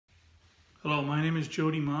Hello, my name is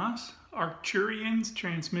Jody Maas, Arcturians,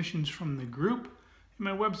 transmissions from the group, and my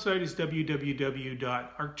website is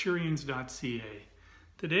www.arcturians.ca.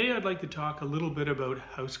 Today I'd like to talk a little bit about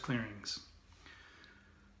house clearings.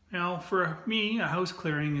 Now for me, a house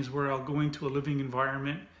clearing is where I'll go into a living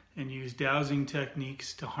environment and use dowsing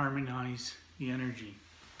techniques to harmonize the energy.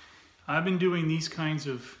 I've been doing these kinds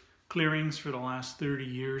of clearings for the last 30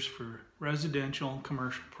 years for residential and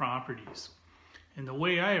commercial properties. And the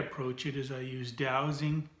way I approach it is I use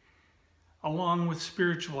dowsing along with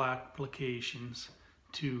spiritual applications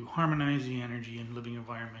to harmonize the energy in living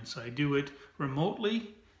environments. I do it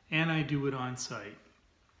remotely and I do it on site.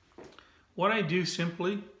 What I do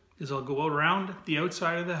simply is I'll go around the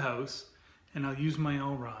outside of the house and I'll use my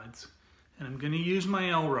L rods. And I'm going to use my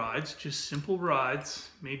L rods, just simple rods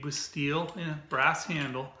made with steel and a brass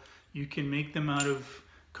handle. You can make them out of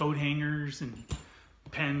coat hangers and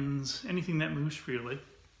pens, anything that moves freely.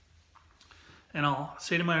 And I'll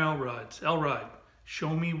say to my L rod, show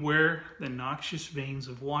me where the noxious veins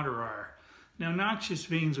of water are. Now, noxious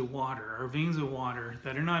veins of water are veins of water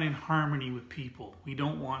that are not in harmony with people. We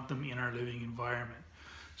don't want them in our living environment.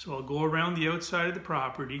 So I'll go around the outside of the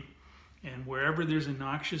property, and wherever there's a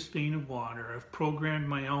noxious vein of water, I've programmed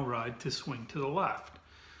my L rod to swing to the left.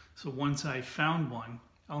 So once I've found one,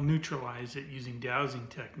 I'll neutralize it using dowsing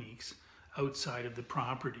techniques outside of the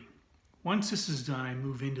property. Once this is done, I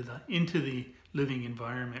move into the living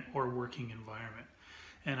environment or working environment.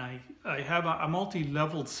 And I have a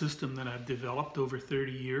multi-leveled system that I've developed over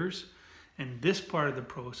 30 years. And this part of the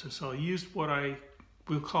process, I'll use what I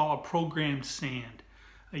will call a programmed sand.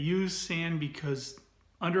 I use sand because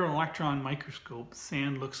under an electron microscope,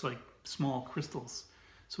 sand looks like small crystals.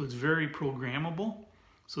 So it's very programmable.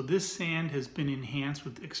 So this sand has been enhanced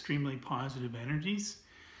with extremely positive energies.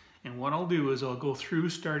 And what I'll do is I'll go through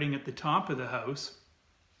starting at the top of the house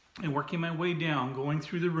and working my way down, going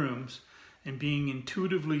through the rooms and being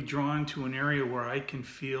intuitively drawn to an area where I can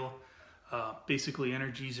feel basically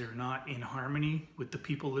energies are not in harmony with the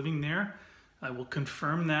people living there. I will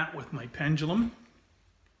confirm that with my pendulum,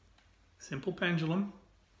 simple pendulum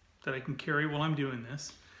that I can carry while I'm doing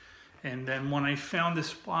this. And then when I found the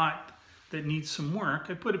spot that needs some work,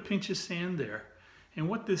 I put a pinch of sand there. And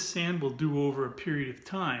what this sand will do over a period of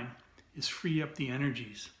time is free up the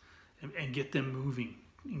energies and get them moving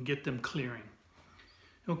and get them clearing.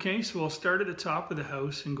 Okay, so I'll start at the top of the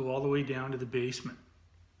house and go all the way down to the basement.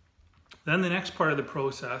 Then the next part of the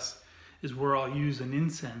process is where I'll use an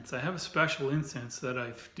incense. I have a special incense that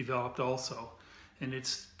I've developed also, and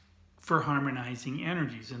it's for harmonizing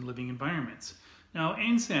energies in living environments. Now,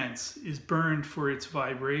 incense is burned for its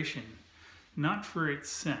vibration, not for its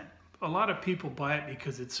scent. A lot of people buy it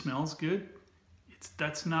because it smells good.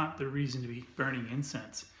 That's not the reason to be burning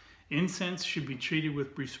incense. Incense should be treated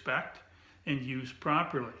with respect and used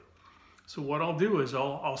properly. So what I'll do is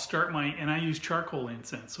I'll start and I use charcoal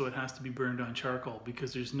incense, so it has to be burned on charcoal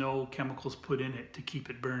because there's no chemicals put in it to keep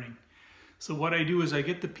it burning. So what I do is I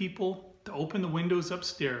get the people to open the windows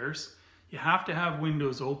upstairs. You have to have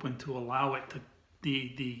windows open to allow it to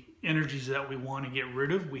the energies that we want to get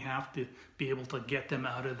rid of. We have to be able to get them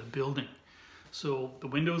out of the building. So the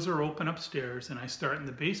windows are open upstairs and I start in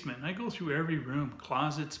the basement and I go through every room,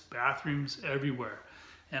 closets, bathrooms, everywhere.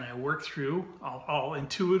 And I work through, I'll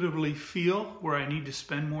intuitively feel where I need to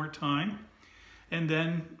spend more time. And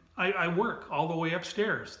then I work all the way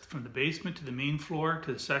upstairs from the basement to the main floor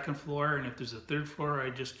to the second floor. And if there's a third floor,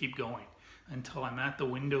 I just keep going until I'm at the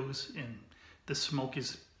windows and the smoke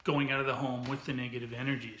is going out of the home with the negative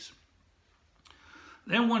energies.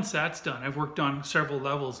 Then once that's done, I've worked on several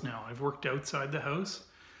levels now. I've worked outside the house,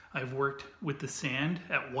 I've worked with the sand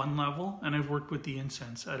at one level, and I've worked with the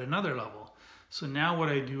incense at another level. So now what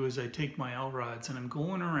I do is I take my L rods and I'm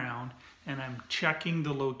going around and I'm checking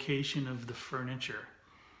the location of the furniture.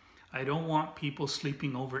 I don't want people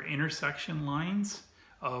sleeping over intersection lines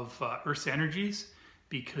of Earth's energies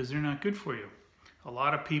because they're not good for you. A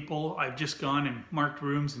lot of people, I've just gone and marked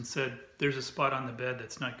rooms and said, there's a spot on the bed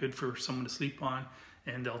that's not good for someone to sleep on.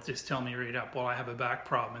 And they'll just tell me right up, well, I have a back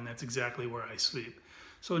problem, and that's exactly where I sleep.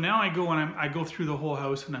 So now I go and I go through the whole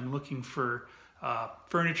house and I'm looking for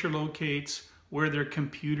furniture locates, where their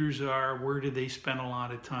computers are, where do they spend a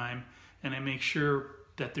lot of time. And I make sure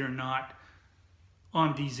that they're not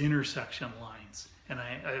on these intersection lines. And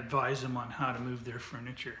I advise them on how to move their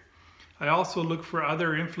furniture. I also look for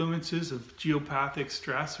other influences of geopathic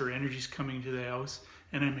stress or energies coming to the house,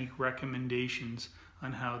 and I make recommendations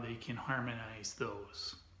on how they can harmonize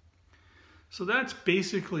those. So that's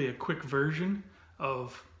basically a quick version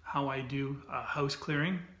of how I do house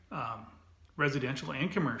clearing, residential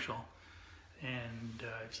and commercial. And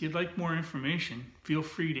if you'd like more information, feel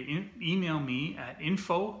free to email me at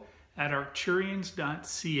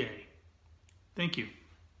info@arcturians.ca. Thank you.